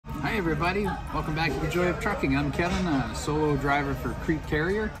everybody, welcome back to the Joy of Trucking. I'm Kevin, a solo driver for CRETE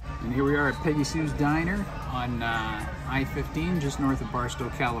Carrier, and here we are at Peggy Sue's Diner on I-15 just north of Barstow,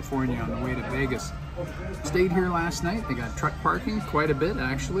 California on the way to Vegas. Stayed here last night. They got truck parking, quite a bit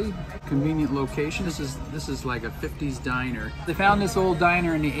actually. Convenient location. This is like a 50s diner. They found this old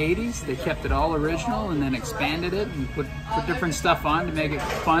diner in the 80s. They kept it all original and then expanded it and put different stuff on to make it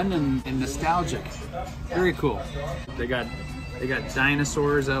fun and nostalgic. Very cool. They got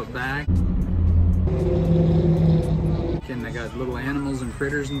dinosaurs out back. And they got little animals and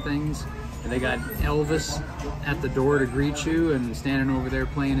critters and things. And they got Elvis at the door to greet you and standing over there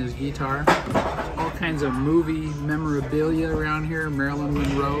playing his guitar. All kinds of movie memorabilia around here, Marilyn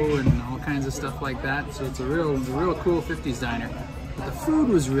Monroe and all kinds of stuff like that. So it's a real cool 50s diner. But the food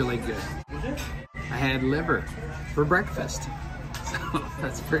was really good. I had liver for breakfast. So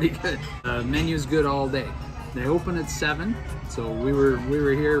that's pretty good. The menu's good all day. They open at 7, so we were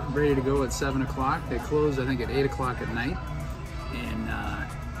here ready to go at 7 o'clock. They close, I think, at 8 o'clock at night. And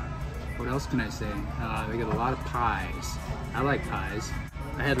what else can I say? They got a lot of pies. I like pies.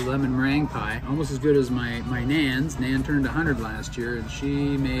 I had a lemon meringue pie, almost as good as my Nan's. Nan turned 100 last year, and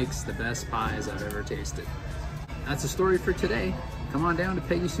she makes the best pies I've ever tasted. That's the story for today. Come on down to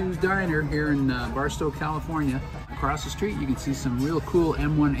Peggy Sue's Diner here in Barstow, California. Across the street, you can see some real cool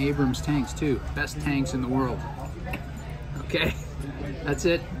M1 Abrams tanks too. Best tanks in the world. Okay, that's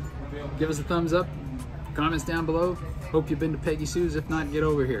it. Give us a thumbs up. Comments down below. Hope you've been to Peggy Sue's. If not, get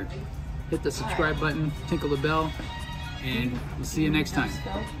over here. Hit the subscribe button, tinkle the bell, and we'll see you next time.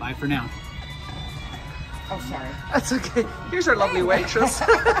 Bye for now. Oh, sorry. That's okay. Here's our lovely waitress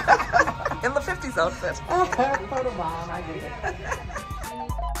in the 50s outfit. Photo bomb, I get it.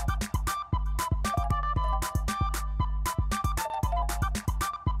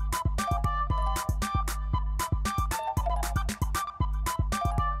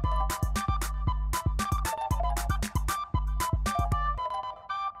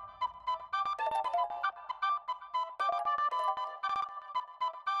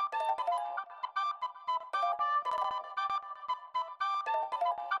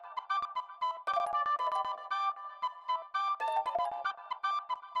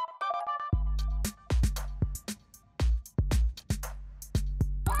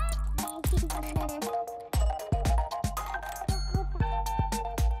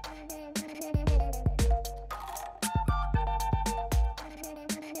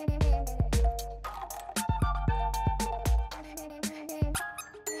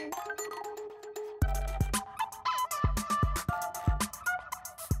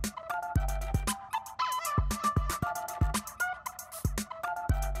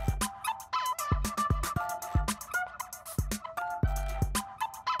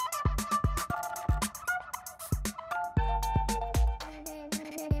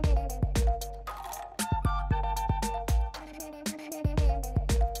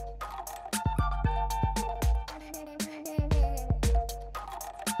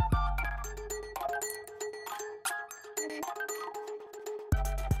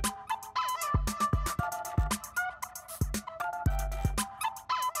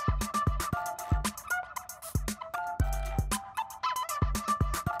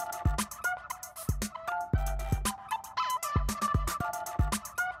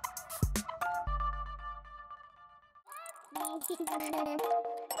 Thank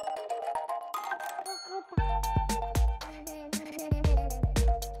you.